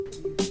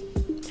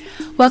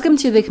Welcome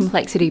to the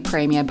Complexity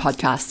Premier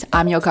podcast.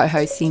 I'm your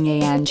co-host, Ying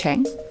Yan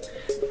Cheng.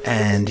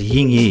 And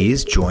Ying Yi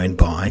is joined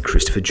by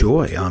Christopher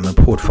Joy. I'm a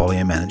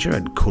portfolio manager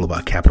at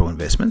Coolabah Capital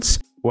Investments.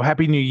 Well,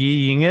 Happy New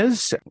Year,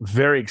 Yingers.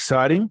 Very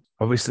exciting.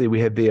 Obviously, we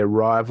had the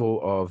arrival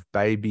of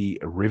baby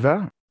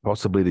River,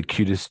 possibly the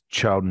cutest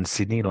child in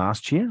Sydney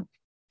last year.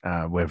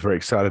 We're very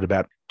excited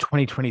about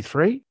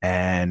 2023,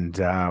 and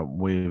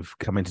we've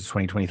come into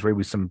 2023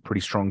 with some pretty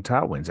strong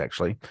tailwinds,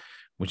 actually,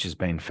 which has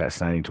been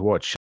fascinating to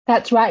watch.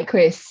 That's right,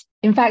 Chris.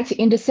 In fact,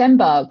 in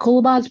December,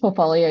 Coolabah's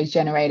portfolios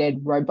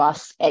generated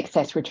robust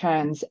excess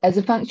returns as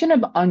a function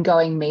of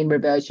ongoing mean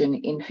reversion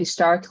in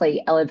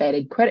historically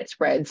elevated credit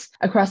spreads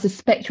across a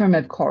spectrum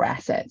of core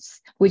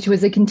assets, which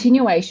was a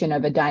continuation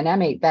of a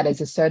dynamic that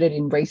has asserted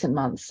in recent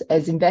months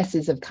as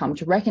investors have come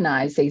to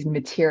recognise these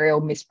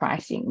material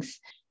mispricings.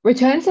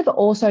 Returns have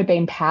also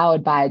been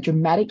powered by a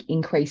dramatic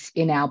increase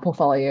in our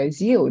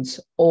portfolio's yields,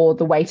 or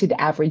the weighted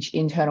average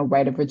internal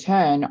rate of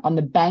return on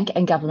the bank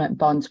and government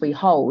bonds we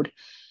hold.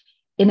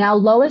 In our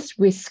lowest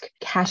risk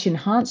cash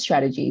enhanced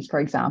strategies, for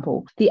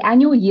example, the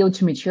annual yield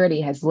to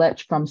maturity has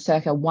leapt from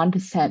circa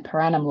 1% per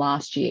annum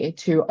last year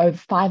to over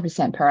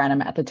 5% per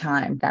annum at the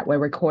time that we're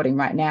recording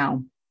right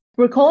now.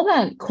 Recall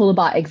that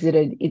Coolabah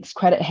exited its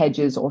credit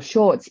hedges or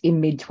shorts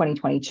in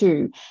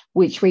mid-2022,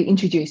 which we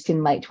introduced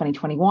in late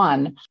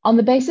 2021, on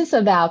the basis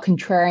of our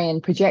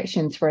contrarian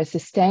projections for a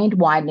sustained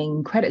widening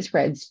in credit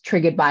spreads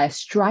triggered by a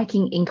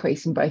striking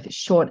increase in both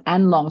short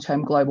and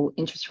long-term global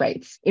interest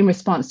rates in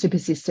response to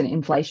persistent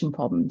inflation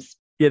problems.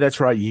 Yeah,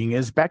 that's right,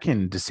 Yingers. Back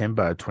in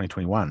December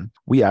 2021,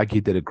 we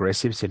argued that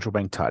aggressive central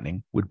bank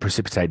tightening would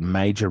precipitate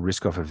major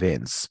risk-off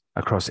events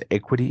across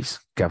equities,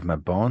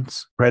 government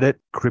bonds, credit,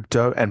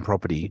 crypto, and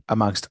property,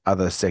 amongst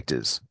other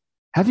sectors.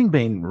 Having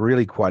been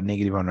really quite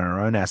negative on our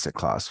own asset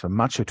class for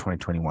much of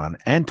 2021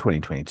 and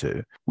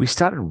 2022, we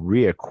started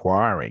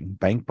reacquiring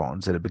bank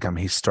bonds that had become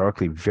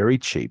historically very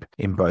cheap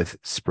in both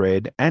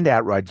spread and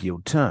outright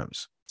yield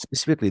terms.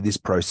 Specifically, this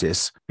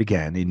process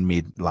began in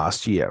mid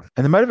last year.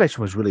 And the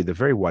motivation was really the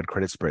very wide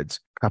credit spreads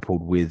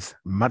coupled with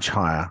much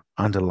higher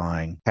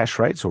underlying cash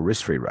rates or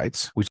risk-free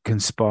rates, which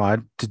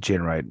conspired to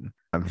generate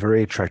a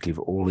very attractive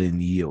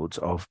all-in yields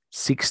of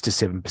 6 to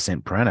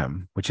 7% per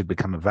annum, which had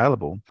become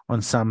available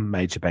on some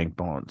major bank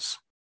bonds.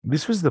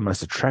 This was the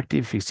most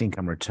attractive fixed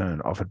income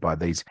return offered by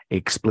these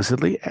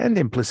explicitly and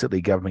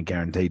implicitly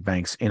government-guaranteed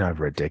banks in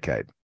over a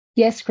decade.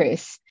 Yes,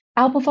 Chris.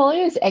 Our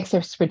portfolio's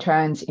excess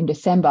returns in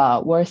December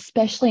were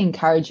especially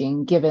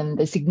encouraging given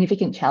the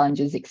significant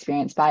challenges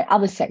experienced by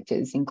other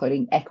sectors,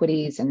 including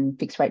equities and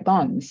fixed-rate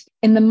bonds.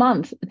 In the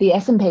month, the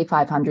S&P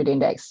 500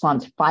 index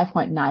slumped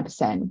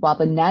 5.9%, while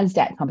the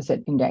Nasdaq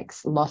Composite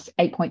Index lost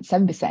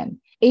 8.7%.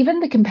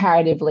 Even the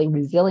comparatively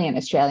resilient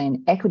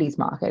Australian equities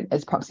market,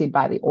 as proxied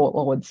by the All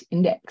Ords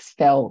Index,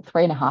 fell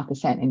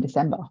 3.5% in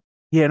December.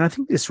 Yeah, and I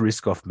think this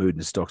risk-off mood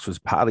in stocks was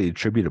partly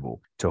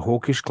attributable to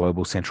hawkish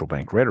global central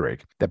bank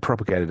rhetoric that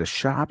propagated a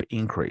sharp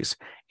increase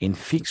in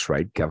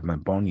fixed-rate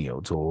government bond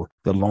yields, or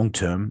the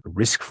long-term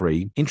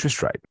risk-free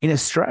interest rate. In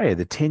Australia,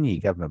 the 10-year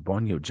government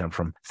bond yield jumped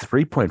from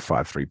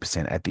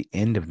 3.53% at the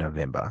end of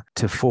November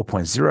to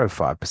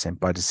 4.05%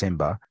 by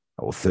December,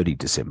 or 30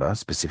 December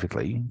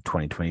specifically,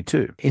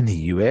 2022. In the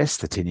US,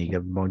 the 10-year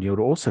government bond yield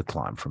also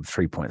climbed from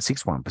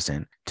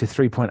 3.61% to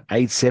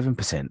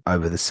 3.87%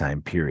 over the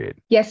same period.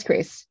 Yes,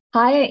 Chris.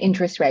 Higher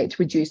interest rates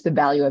reduced the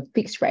value of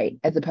fixed rate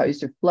as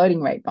opposed to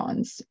floating rate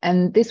bonds,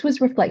 and this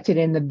was reflected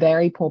in the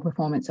very poor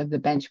performance of the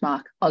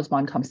benchmark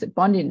Ausbond Composite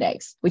Bond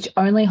Index, which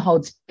only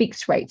holds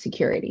fixed rate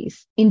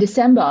securities. In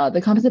December,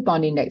 the Composite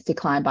Bond Index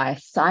declined by a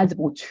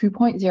sizable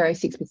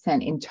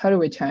 2.06% in total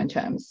return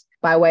terms.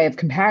 By way of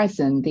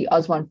comparison, the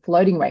Ausbond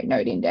Floating Rate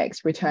Note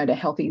Index returned a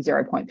healthy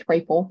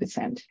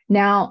 0.34%.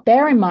 Now,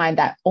 bear in mind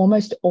that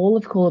almost all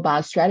of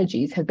Coolabah's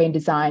strategies have been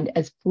designed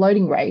as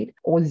floating rate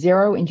or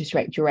zero interest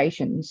rate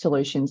duration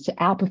solutions to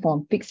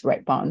outperform fixed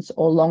rate bonds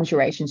or long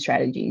duration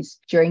strategies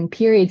during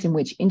periods in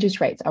which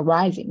interest rates are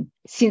rising.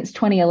 Since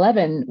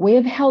 2011, we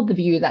have held the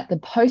view that the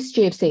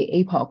post-GFC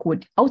epoch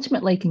would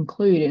ultimately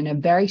conclude in a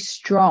very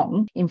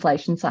strong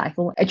inflation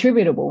cycle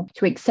attributable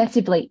to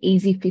excessively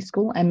easy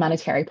fiscal and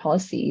monetary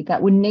policy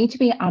that would need to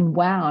be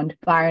unwound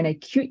by an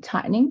acute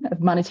tightening of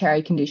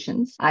monetary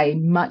conditions, a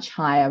much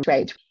higher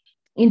rate.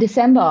 In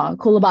December,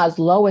 Coolabah's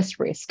lowest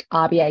risk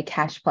RBA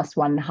cash plus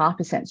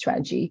 1.5%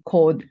 strategy,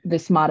 called the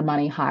Smarter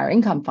Money Higher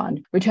Income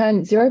Fund,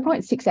 returned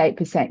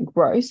 0.68%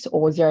 gross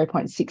or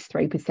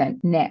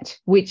 0.63% net,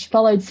 which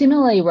followed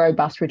similarly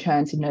robust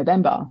returns in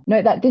November.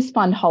 Note that this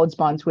fund holds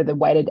bonds with a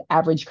weighted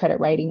average credit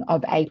rating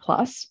of A+,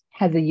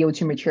 has a yield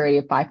to maturity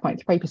of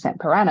 5.3%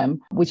 per annum,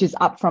 which is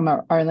up from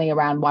only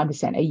around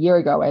 1% a year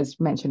ago, as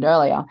mentioned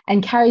earlier,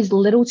 and carries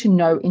little to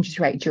no interest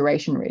rate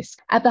duration risk.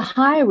 At the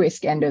higher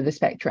risk end of the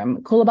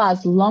spectrum,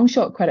 Coolabah's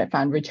long-short credit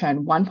fund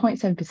returned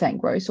 1.7%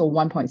 gross or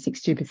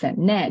 1.62%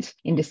 net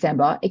in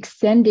December,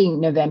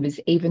 extending November's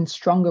even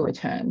stronger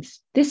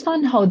returns. This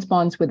fund holds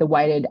bonds with a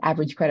weighted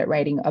average credit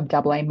rating of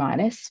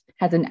AA-,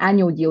 has an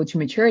annual yield to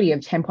maturity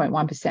of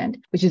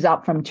 10.1%, which is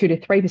up from 2 to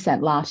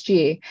 3% last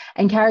year,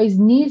 and carries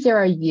near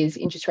 0 years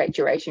interest rate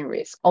duration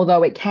risk,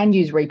 although it can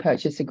use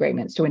repurchase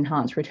agreements to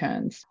enhance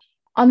returns.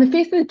 On the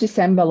 5th of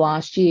December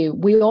last year,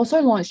 we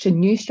also launched a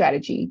new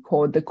strategy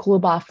called the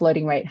Coolabah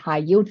Floating Rate High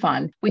Yield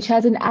Fund, which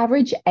has an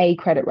average A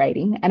credit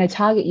rating and a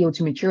target yield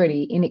to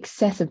maturity in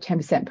excess of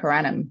 10% per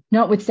annum.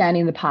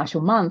 Notwithstanding the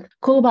partial month,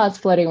 Coolabah's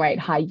Floating Rate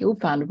High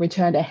Yield Fund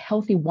returned a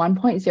healthy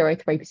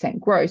 1.03%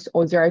 gross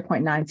or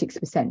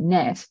 0.96%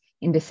 net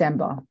in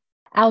December.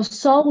 Our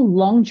sole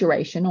long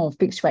duration or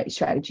fixed rate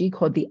strategy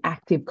called the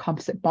Active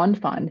Composite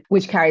Bond Fund,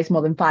 which carries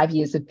more than 5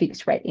 years of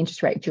fixed rate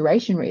interest rate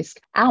duration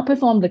risk,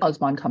 outperformed the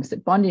Osbond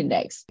Composite Bond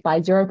Index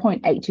by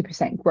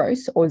 0.82%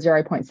 gross or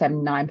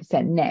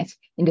 0.79% net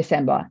in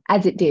December,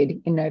 as it did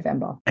in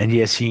November. And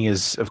yes, Ying,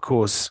 of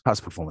course,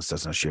 past performance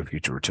does not show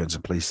future returns,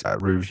 and please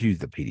review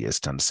the PDS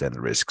to understand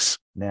the risks.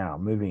 Now,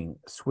 moving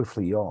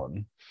swiftly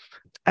on.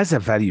 As a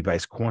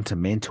value-based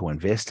quantum mentor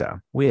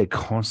investor, we are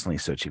constantly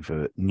searching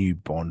for new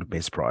bond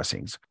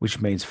mispricings, which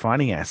means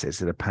finding assets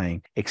that are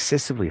paying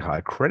excessively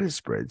high credit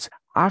spreads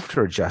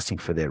after adjusting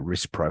for their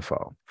risk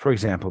profile. For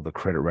example, the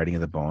credit rating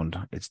of the bond,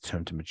 its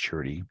term to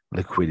maturity,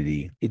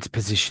 liquidity, its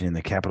position in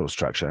the capital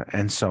structure,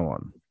 and so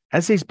on.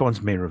 As these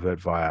bonds may revert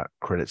via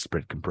credit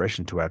spread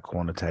compression to our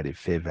quantitative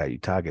fair value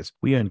targets,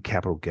 we earn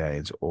capital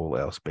gains, all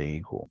else being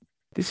equal.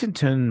 This in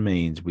turn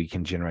means we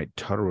can generate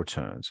total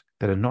returns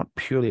that are not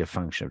purely a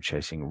function of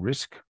chasing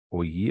risk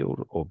or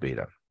yield or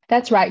beta.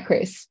 That's right,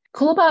 Chris.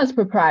 Coolabah's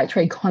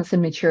proprietary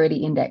constant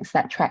maturity index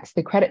that tracks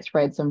the credit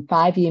spreads on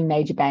 5-year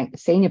major bank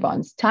senior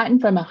bonds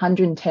tightened from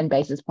 110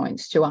 basis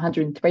points to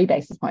 103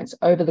 basis points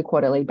over the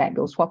quarterly bank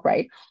bill swap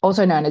rate,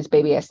 also known as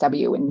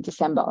BBSW, in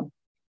December.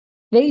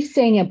 These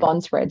senior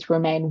bond spreads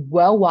remain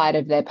well wide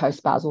of their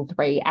post-Basel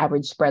III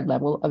average spread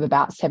level of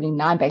about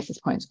 79 basis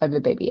points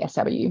over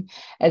BBSW,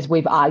 as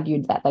we've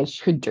argued that they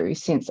should do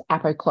since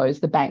APRA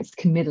closed the bank's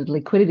committed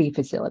liquidity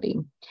facility.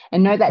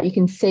 And note that you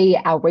can see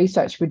our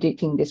research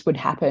predicting this would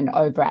happen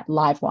over at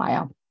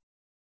Livewire.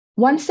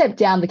 One step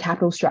down the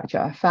capital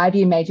structure,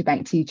 5-year major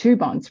bank Tier 2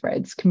 bond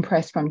spreads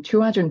compressed from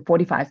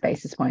 245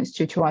 basis points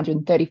to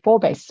 234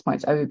 basis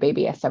points over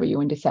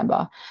BBSW in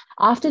December,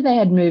 after they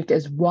had moved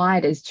as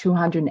wide as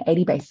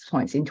 280 basis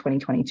points in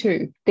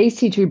 2022. These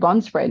Tier 2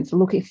 bond spreads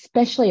look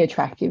especially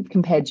attractive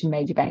compared to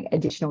major bank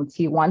additional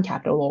Tier 1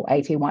 capital or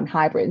AT1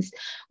 hybrids,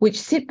 which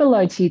sit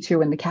below Tier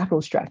 2 in the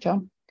capital structure,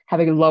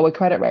 have a lower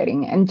credit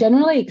rating, and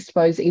generally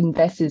expose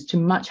investors to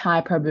much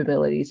higher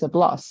probabilities of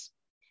loss.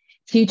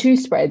 Tier 2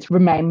 spreads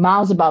remain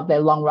miles above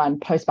their long-run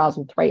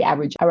post-Basel III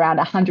average, around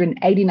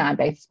 189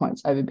 basis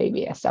points over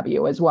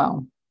BBSW as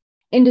well.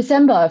 In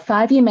December,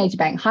 5-year major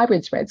bank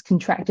hybrid spreads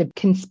contracted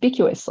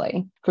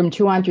conspicuously from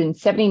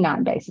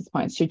 279 basis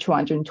points to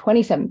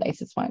 227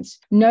 basis points,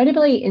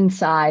 notably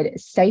inside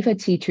safer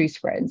Tier 2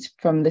 spreads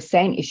from the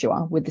same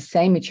issuer with the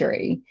same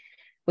maturity,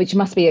 which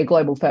must be a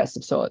global first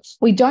of sorts.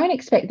 We don't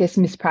expect this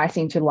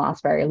mispricing to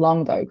last very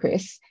long though,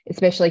 Chris,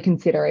 especially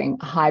considering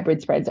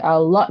hybrid spreads are a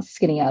lot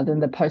skinnier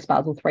than the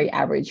post-Basel III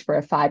average for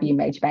a 5-year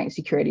major bank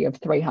security of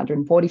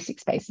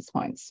 346 basis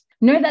points.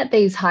 Note that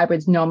these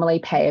hybrids normally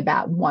pay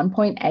about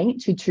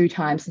 1.8 to 2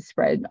 times the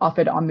spread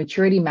offered on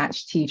maturity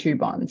matched Tier 2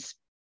 bonds.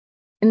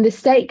 In the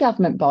state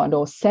government bond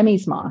or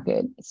semis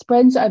market,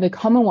 spreads over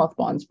Commonwealth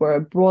bonds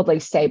were broadly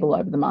stable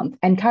over the month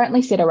and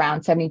currently sit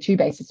around 72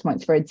 basis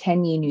points for a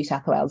 10-year New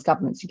South Wales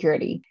government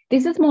security.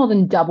 This is more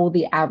than double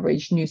the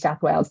average New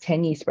South Wales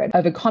 10-year spread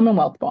over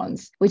Commonwealth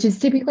bonds, which is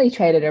typically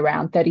traded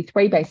around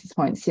 33 basis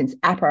points since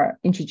APRA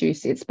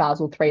introduced its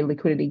Basel III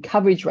liquidity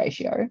coverage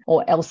ratio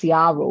or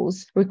LCR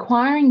rules,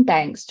 requiring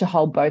banks to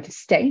hold both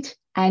state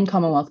and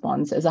Commonwealth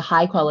bonds as a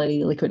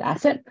high-quality liquid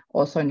asset,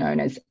 also known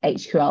as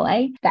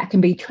HQLA, that can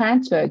be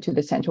transferred to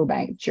the central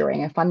bank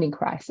during a funding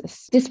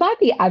crisis. Despite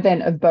the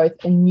advent of both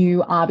a new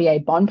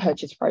RBA bond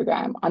purchase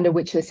program, under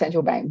which the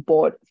central bank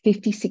bought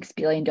 $56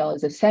 billion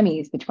of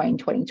semis between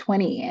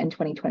 2020 and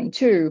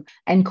 2022,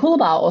 and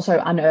Coolabah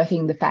also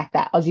unearthing the fact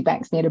that Aussie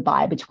banks need to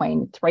buy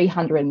between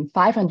 $300 and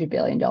 $500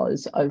 billion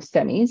of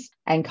semis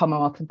and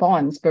Commonwealth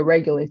bonds for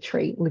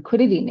regulatory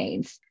liquidity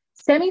needs,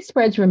 semi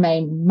spreads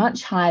remain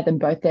much higher than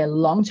both their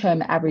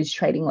long-term average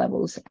trading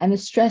levels and the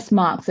stress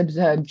marks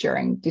observed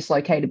during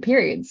dislocated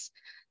periods,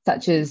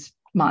 such as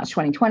March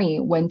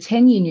 2020, when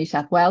 10-year New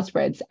South Wales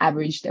spreads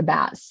averaged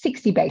about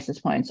 60 basis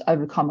points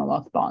over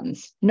Commonwealth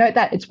bonds. Note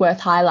that it's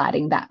worth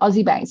highlighting that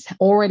Aussie banks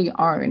already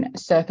own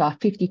circa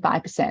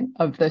 55%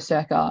 of the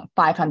circa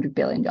 $500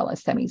 billion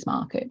semis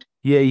market.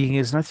 Yeah,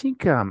 and I think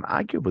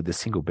arguably the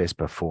single best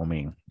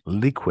performing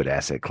liquid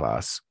asset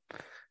class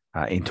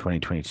in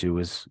 2022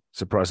 was,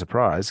 surprise,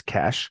 surprise,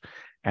 cash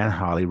and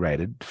highly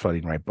rated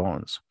floating rate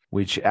bonds,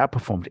 which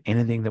outperformed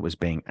anything that was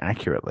being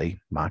accurately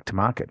marked to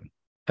market.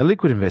 A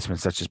liquid investment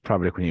such as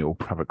private equity or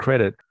private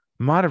credit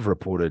might have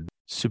reported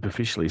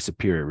superficially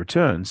superior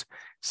returns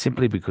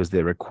simply because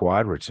their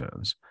required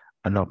returns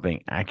are not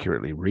being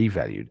accurately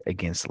revalued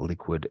against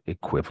liquid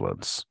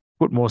equivalents.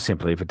 Put more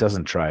simply, if it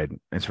doesn't trade,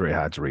 it's very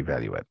hard to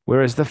revalue it.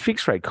 Whereas the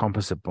fixed rate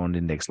composite bond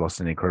index lost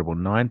an incredible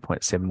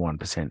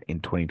 9.71%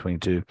 in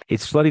 2022,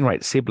 its floating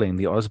rate sibling,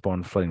 the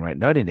AusBond floating rate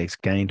note index,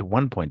 gained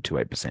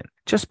 1.28%,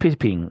 just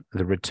pipping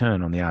the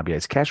return on the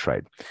RBA's cash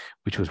rate,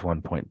 which was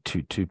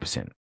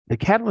 1.22%. The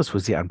catalyst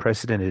was the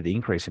unprecedented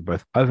increase in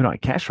both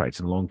overnight cash rates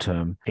and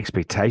long-term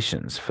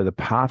expectations for the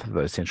path of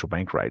those central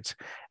bank rates,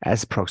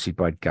 as proxied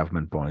by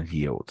government bond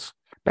yields.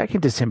 Back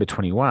in December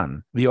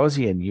 21, the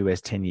Aussie and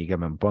US 10-year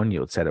government bond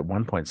yields sat at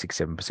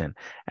 1.67%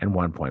 and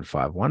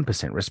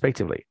 1.51%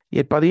 respectively.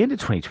 Yet by the end of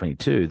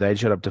 2022, they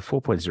shot up to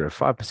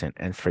 4.05%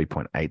 and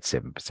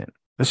 3.87%.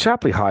 The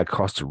sharply higher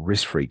cost of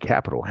risk-free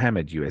capital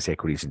hammered US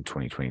equities in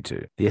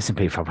 2022. The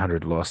S&P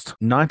 500 lost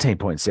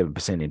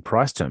 19.7% in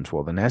price terms,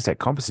 while the Nasdaq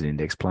Composite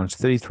Index plunged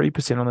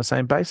 33% on the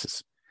same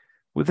basis.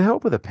 With the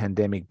help of the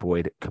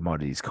pandemic-buoyed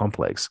commodities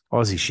complex,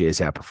 Aussie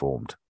shares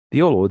outperformed.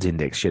 The All Ords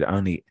Index shed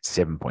only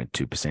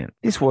 7.2%.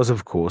 This was,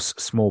 of course,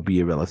 small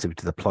beer relative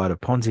to the plight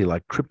of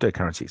Ponzi-like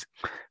cryptocurrencies.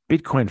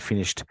 Bitcoin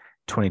finished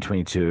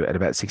 2022 at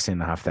about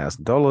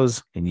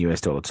 $16,500 in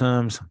US dollar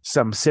terms,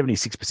 some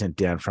 76%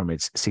 down from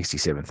its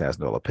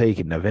 $67,000 peak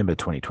in November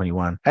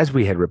 2021, as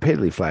we had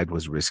repeatedly flagged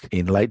was risk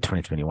in late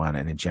 2021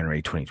 and in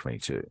January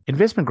 2022.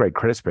 Investment-grade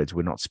credit spreads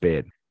were not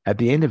spared. At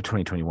the end of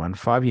 2021,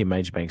 5-year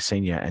major bank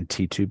senior and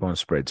Tier 2 bond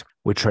spreads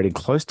were trading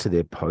close to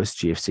their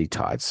post-GFC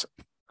tights,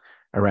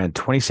 around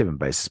 27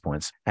 basis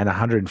points and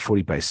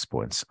 140 basis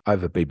points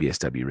over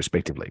BBSW,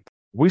 respectively.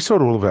 We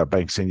sold all of our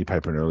bank senior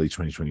paper in early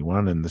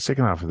 2021, and the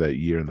second half of that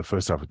year and the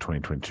first half of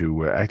 2022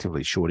 were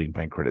actively shorting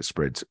bank credit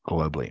spreads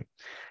globally.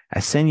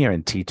 As senior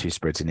and Tier 2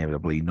 spreads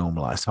inevitably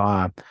normalized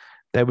higher,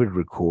 they would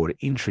record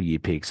intra-year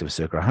peaks of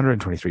circa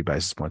 123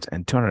 basis points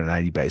and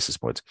 280 basis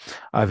points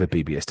over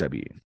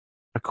BBSW.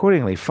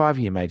 Accordingly,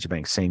 5-year major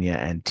bank senior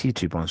and Tier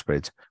 2 bond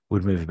spreads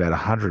would move about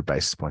 100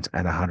 basis points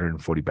and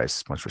 140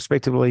 basis points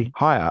respectively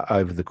higher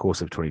over the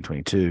course of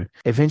 2022,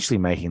 eventually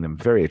making them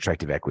very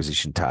attractive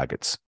acquisition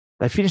targets.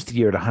 They finished the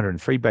year at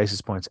 103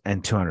 basis points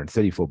and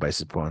 234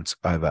 basis points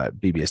over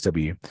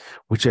BBSW,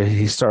 which are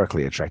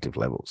historically attractive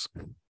levels.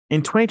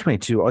 In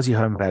 2022, Aussie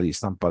home values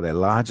slumped by their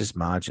largest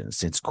margins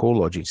since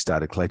CoreLogic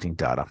started collecting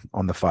data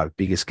on the 5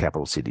 biggest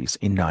capital cities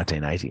in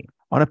 1980.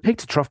 On a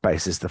peak-to-trough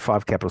basis, the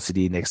 5 capital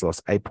city index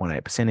lost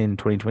 8.8% in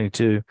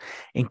 2022.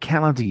 In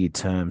calendar year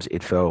terms,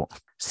 it fell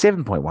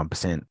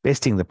 7.1%,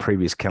 besting the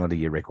previous calendar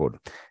year record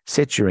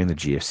set during the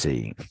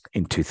GFC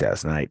in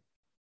 2008.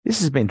 This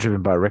has been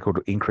driven by a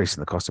record increase in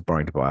the cost of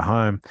borrowing to buy a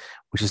home,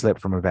 which has leapt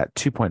from about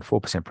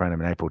 2.4% per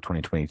annum in April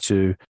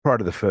 2022, prior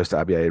to the first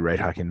RBA rate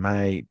hike in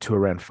May, to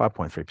around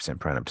 5.3%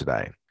 per annum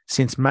today.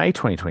 Since May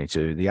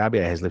 2022, the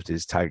RBA has lifted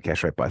its target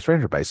cash rate by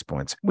 300 basis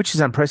points, which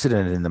is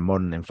unprecedented in the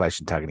modern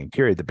inflation targeting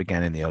period that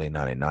began in the early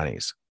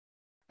 1990s.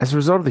 As a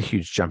result of the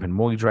huge jump in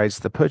mortgage rates,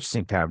 the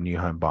purchasing power of new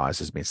home buyers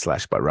has been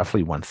slashed by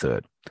roughly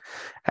 1/3.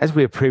 As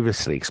we have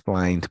previously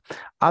explained,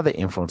 other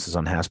influences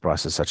on house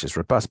prices such as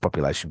robust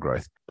population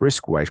growth,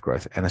 brisk wage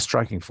growth, and a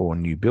striking fall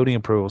in new building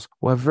approvals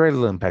will have very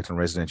little impact on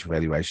residential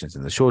valuations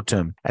in the short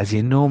term, as the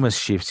enormous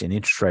shifts in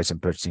interest rates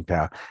and purchasing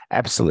power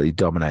absolutely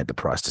dominate the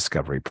price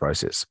discovery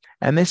process.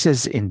 And this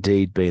has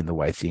indeed been the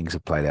way things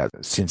have played out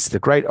since the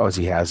great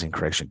Aussie housing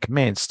correction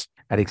commenced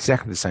at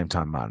exactly the same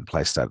time Martin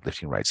Place started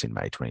lifting rates in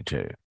May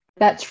 22.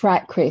 That's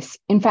right, Chris.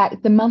 In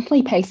fact, the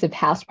monthly pace of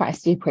house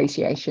price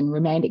depreciation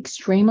remained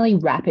extremely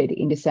rapid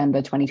in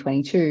December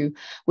 2022,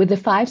 with the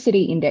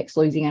 5-city index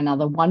losing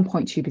another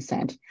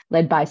 1.2%,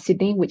 led by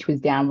Sydney, which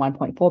was down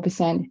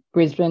 1.4%,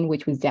 Brisbane,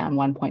 which was down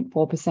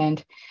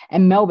 1.4%,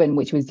 and Melbourne,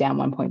 which was down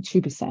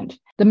 1.2%.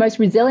 The most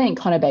resilient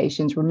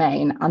conurbations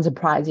remain,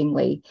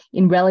 unsurprisingly,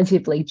 in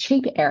relatively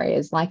cheap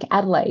areas like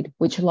Adelaide,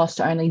 which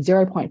lost only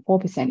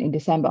 0.4% in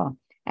December,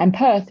 and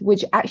Perth,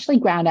 which actually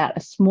ground out a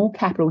small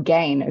capital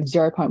gain of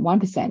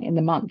 0.1% in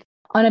the month.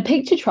 On a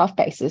peak-to-trough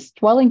basis,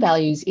 dwelling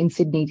values in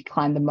Sydney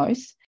declined the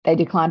most. They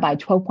declined by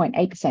 12.8%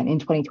 in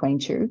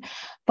 2022,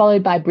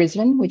 followed by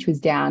Brisbane, which was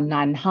down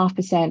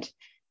 9.5%,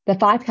 the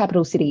 5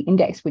 capital city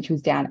index, which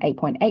was down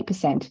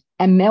 8.8%,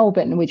 and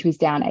Melbourne, which was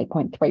down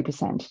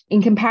 8.3%.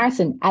 In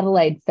comparison,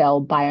 Adelaide fell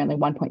by only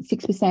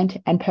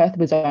 1.6%, and Perth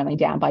was only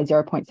down by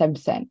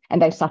 0.7%, and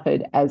they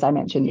suffered, as I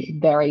mentioned,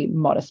 very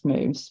modest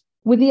moves.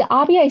 With the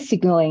RBA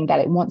signalling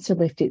that it wants to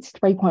lift its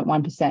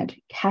 3.1%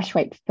 cash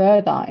rate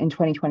further in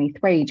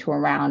 2023 to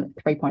around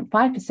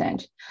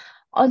 3.5%,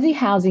 Aussie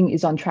housing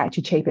is on track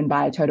to cheapen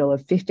by a total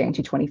of 15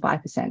 to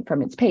 25%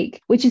 from its peak,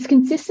 which is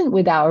consistent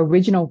with our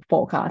original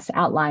forecast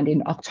outlined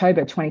in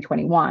October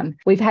 2021.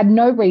 We've had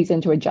no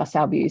reason to adjust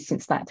our views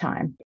since that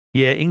time.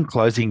 Yeah, in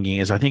closing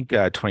years, I think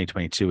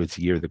 2022 is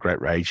the year of the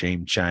great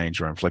regime change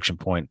or inflection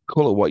point.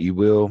 Call it what you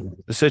will.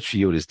 The search for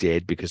yield is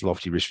dead because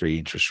lofty risk-free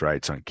interest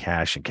rates on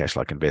cash and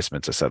cash-like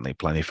investments are suddenly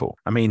plentiful.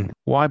 I mean,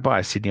 why buy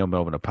a Sydney or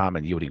Melbourne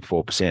apartment yielding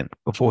 4%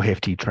 before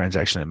hefty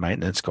transaction and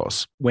maintenance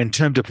costs when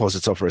term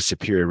deposits offer a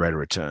superior rate of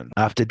return?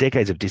 After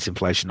decades of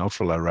disinflation,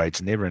 ultra-low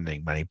rates, and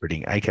never-ending money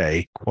printing,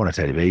 aka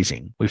quantitative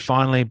easing, we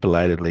finally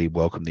belatedly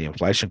welcomed the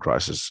inflation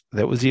crisis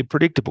that was the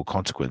predictable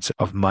consequence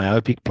of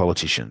myopic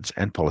politicians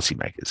and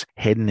policymakers.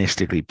 banks,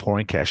 hedonistically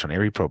pouring cash on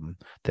every problem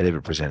that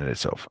ever presented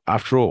itself.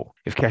 After all,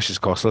 if cash is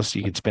costless,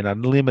 you can spend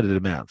unlimited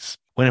amounts.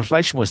 When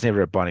inflation was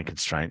never a binding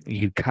constraint,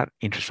 you could cut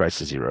interest rates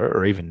to zero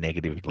or even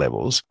negative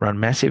levels, run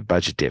massive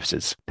budget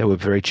deficits that were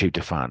very cheap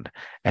to fund,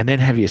 and then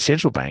have your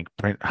central bank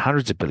print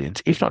hundreds of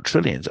billions, if not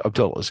trillions, of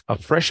dollars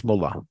of fresh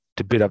mullah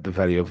to bid up the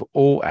value of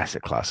all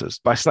asset classes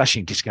by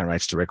slashing discount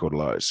rates to record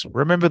lows.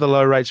 Remember the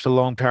low rates for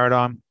long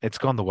paradigm? It's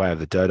gone the way of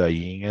the dodo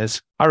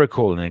yingers. I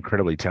recall an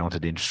incredibly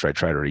talented interest rate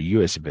trader at a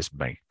US investment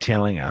bank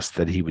telling us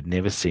that he would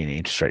never see an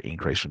interest rate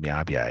increase from the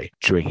RBA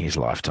during his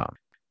lifetime.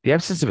 The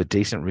absence of a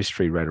decent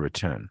risk-free rate of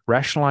return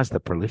rationalized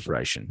the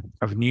proliferation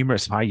of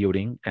numerous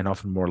high-yielding and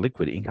often more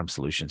liquid income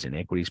solutions in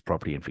equities,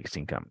 property, and fixed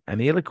income. And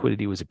the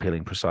illiquidity was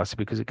appealing precisely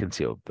because it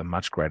concealed the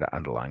much greater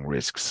underlying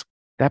risks.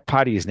 That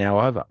party is now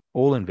over.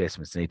 All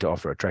investments need to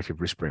offer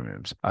attractive risk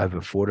premiums, over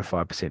 4 to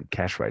 5%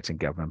 cash rates and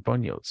government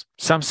bond yields.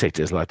 Some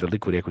sectors, like the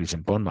liquid equities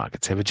and bond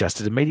markets, have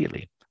adjusted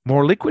immediately.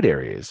 More liquid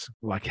areas,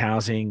 like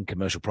housing,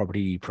 commercial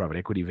property, private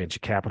equity, venture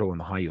capital, and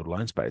the high-yield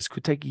loan space,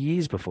 could take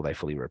years before they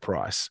fully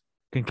reprice.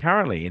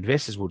 Concurrently,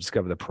 investors will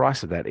discover the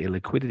price of that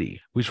illiquidity,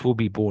 which will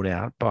be borne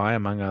out by,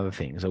 among other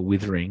things, a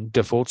withering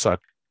default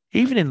cycle.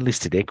 Even in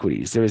listed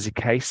equities, there is a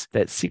case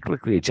that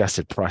cyclically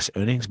adjusted price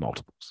earnings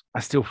multiples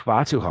are still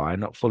far too high,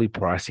 not fully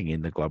pricing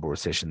in the global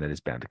recession that is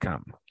bound to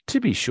come. To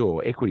be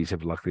sure, equities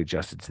have likely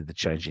adjusted to the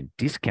change in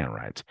discount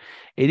rates.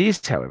 It is,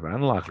 however,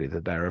 unlikely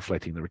that they are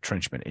reflecting the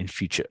retrenchment in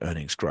future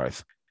earnings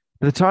growth.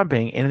 For the time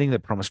being, anything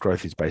that promised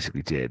growth is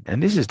basically dead.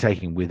 And this is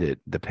taking with it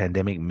the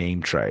pandemic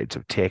meme trades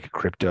of tech,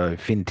 crypto,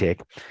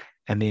 fintech,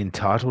 and the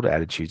entitled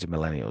attitudes of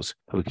millennials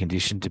who are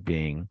conditioned to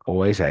being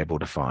always able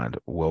to find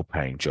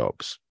well-paying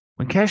jobs.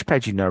 When cash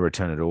paid you no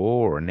return at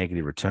all or a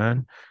negative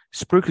return,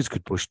 spruikers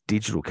could push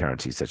digital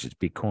currencies such as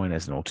Bitcoin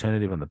as an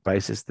alternative on the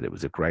basis that it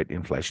was a great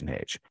inflation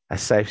hedge, a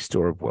safe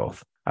store of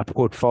wealth, a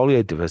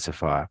portfolio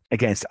diversifier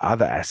against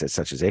other assets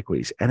such as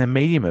equities, and a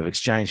medium of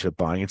exchange for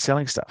buying and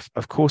selling stuff.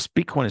 Of course,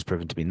 Bitcoin has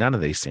proven to be none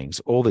of these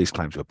things. All these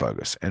claims were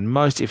bogus, and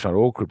most, if not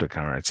all,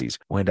 cryptocurrencies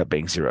will end up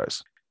being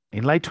zeros.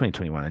 In late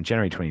 2021 and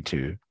January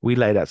 22, we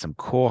laid out some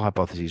core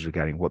hypotheses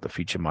regarding what the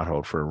future might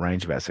hold for a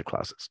range of asset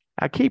classes.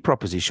 Our key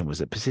proposition was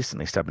that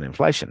persistently stubborn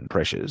inflation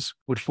pressures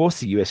would force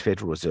the US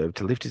Federal Reserve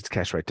to lift its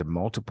cash rate to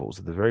multiples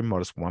of the very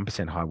modest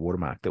 1% high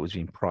watermark that was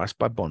being priced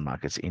by bond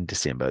markets in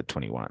December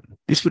 21.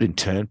 This would in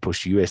turn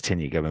push US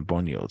 10-year government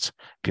bond yields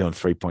beyond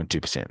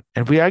 3.2%.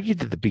 And we argued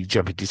that the big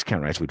jump in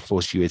discount rates would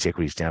force US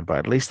equities down by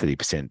at least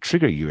 30%,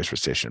 trigger a US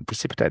recession,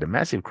 precipitate a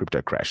massive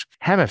crypto crash,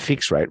 hammer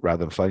fixed rate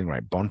rather than floating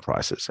rate bond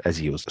prices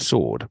as yields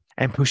soared,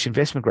 and push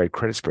investment-grade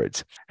credit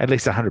spreads at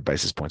least 100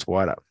 basis points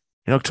wider.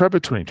 In October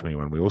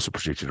 2021, we also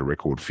projected a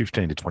record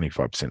 15 to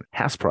 25%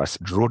 house price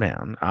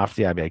drawdown after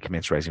the RBA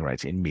commenced raising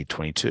rates in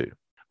mid-22.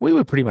 We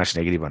were pretty much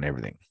negative on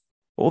everything.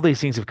 All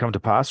these things have come to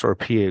pass or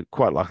appear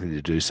quite likely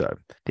to do so.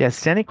 The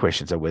outstanding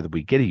questions are whether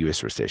we get a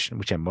US recession,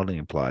 which our modelling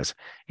implies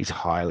is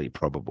highly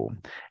probable,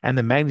 and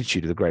the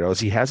magnitude of the great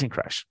Aussie housing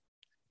crash.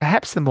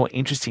 Perhaps the more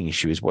interesting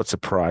issue is what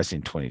surprised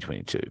in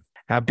 2022.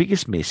 Our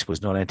biggest miss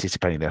was not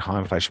anticipating that high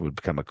inflation would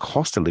become a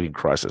cost of living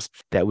crisis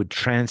that would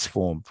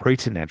transform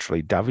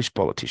preternaturally dovish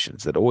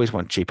politicians that always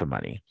want cheaper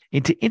money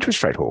into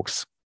interest rate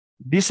hawks.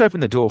 This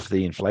opened the door for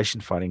the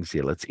inflation-fighting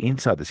zealots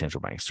inside the central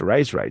banks to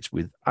raise rates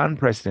with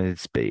unprecedented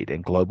speed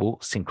and global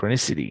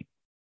synchronicity.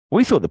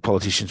 We thought the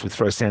politicians would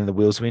throw sand in the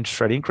wheels of interest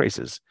rate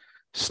increases,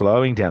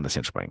 slowing down the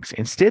central banks.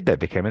 Instead, they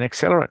became an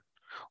accelerant.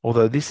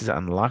 Although this is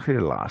unlikely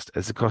to last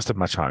as the cost of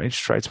much higher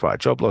interest rates via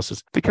job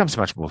losses becomes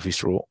much more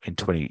visceral in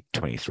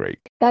 2023.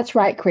 That's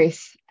right,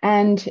 Chris.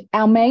 And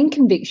our main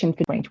conviction for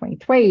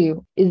 2023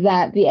 is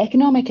that the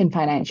economic and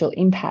financial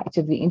impact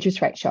of the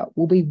interest rate shock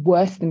will be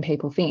worse than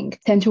people think.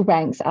 Central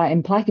banks are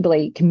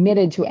implacably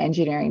committed to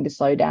engineering the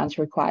slowdowns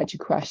required to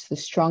crush the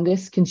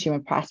strongest consumer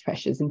price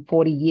pressures in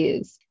 40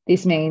 years.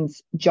 This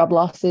means job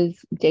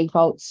losses,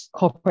 defaults,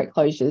 corporate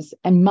closures,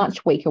 and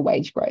much weaker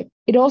wage growth.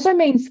 It also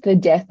means the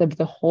death of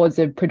the hordes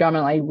of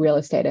predominantly real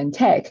estate and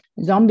tech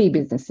zombie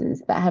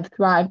businesses that have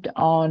thrived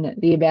on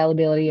the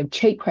availability of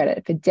cheap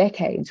credit for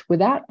decades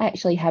without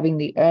actually having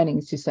the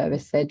earnings to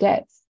service their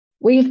debts.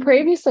 We have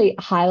previously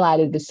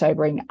highlighted the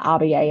sobering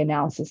RBA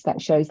analysis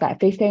that shows that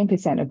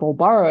 15% of all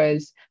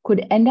borrowers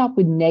could end up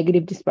with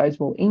negative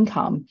disposable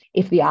income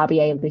if the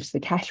RBA lifts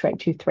the cash rate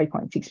to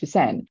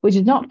 3.6%, which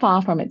is not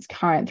far from its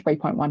current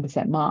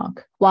 3.1%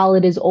 mark. While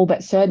it is all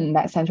but certain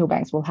that central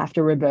banks will have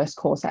to reverse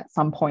course at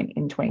some point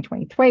in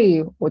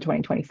 2023 or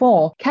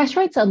 2024, cash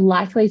rates are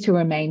likely to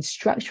remain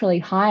structurally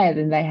higher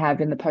than they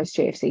have in the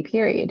post-GFC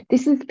period.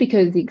 This is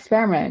because the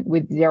experiment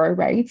with zero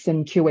rates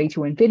and QE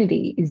to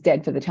infinity is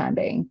dead for the time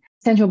being.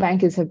 Central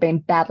bankers have been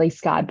badly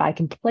scarred by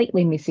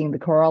completely missing the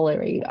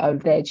corollary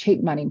of their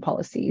cheap money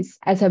policies,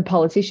 as have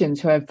politicians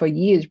who have for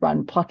years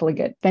run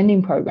profligate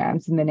spending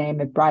programs in the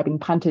name of bribing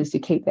punters to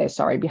keep their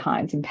sorry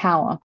behinds in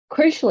power.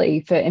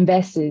 Crucially, for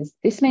investors,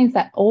 this means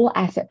that all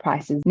asset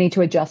prices need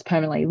to adjust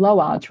permanently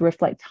lower to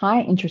reflect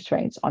higher interest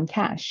rates on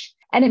cash.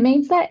 And it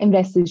means that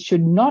investors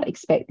should not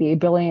expect the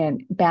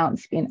ebullient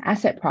bounce in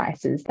asset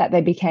prices that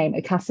they became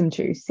accustomed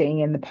to seeing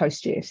in the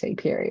post-GFC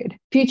period.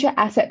 Future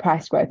asset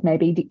price growth may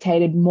be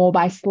dictated more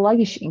by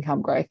sluggish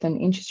income growth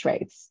than interest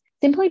rates,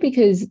 simply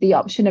because the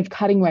option of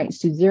cutting rates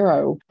to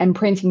zero and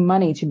printing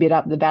money to bid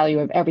up the value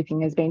of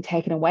everything has been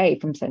taken away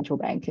from central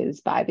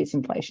bankers by this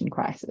inflation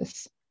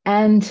crisis.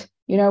 And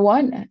you know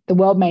what? The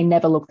world may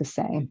never look the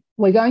same.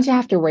 We're going to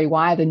have to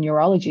rewire the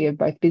neurology of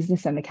both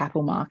business and the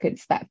capital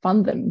markets that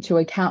fund them to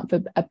account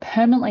for a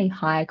permanently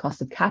higher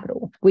cost of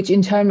capital, which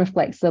in turn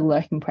reflects the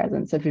lurking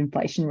presence of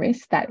inflation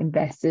risk that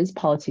investors,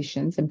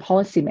 politicians, and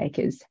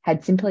policymakers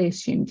had simply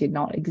assumed did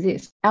not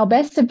exist. Our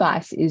best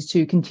advice is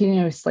to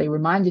continuously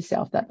remind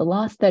yourself that the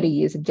last 30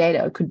 years of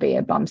data could be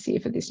a bump steer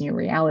for this new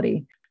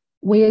reality.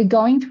 We are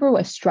going through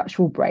a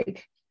structural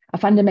break, a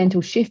fundamental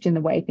shift in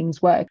the way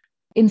things work.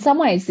 In some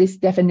ways, this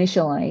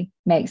definitionally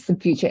makes the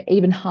future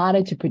even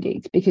harder to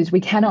predict because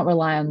we cannot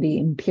rely on the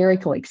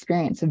empirical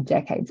experience of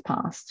decades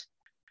past.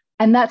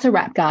 And that's a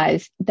wrap,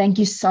 guys. Thank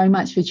you so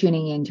much for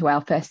tuning in to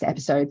our first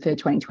episode for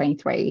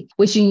 2023.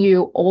 Wishing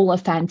you all a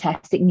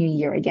fantastic new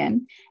year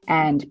again,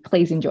 and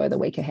please enjoy the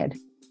week ahead.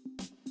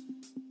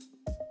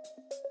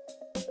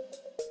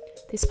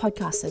 This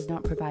podcast does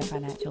not provide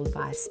financial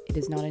advice. It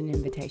is not an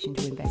invitation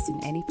to invest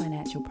in any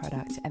financial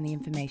product, and the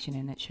information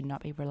in it should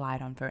not be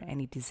relied on for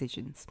any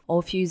decisions.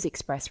 All views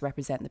expressed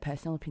represent the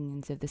personal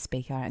opinions of the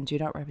speaker and do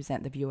not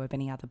represent the view of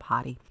any other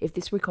party. If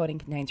this recording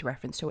contains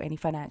reference to any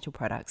financial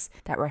products,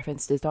 that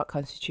reference does not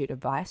constitute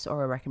advice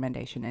or a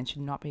recommendation and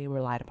should not be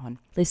relied upon.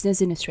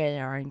 Listeners in Australia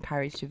are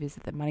encouraged to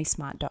visit the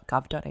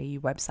moneysmart.gov.au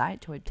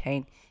website to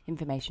obtain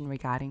information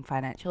regarding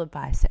financial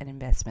advice and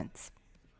investments.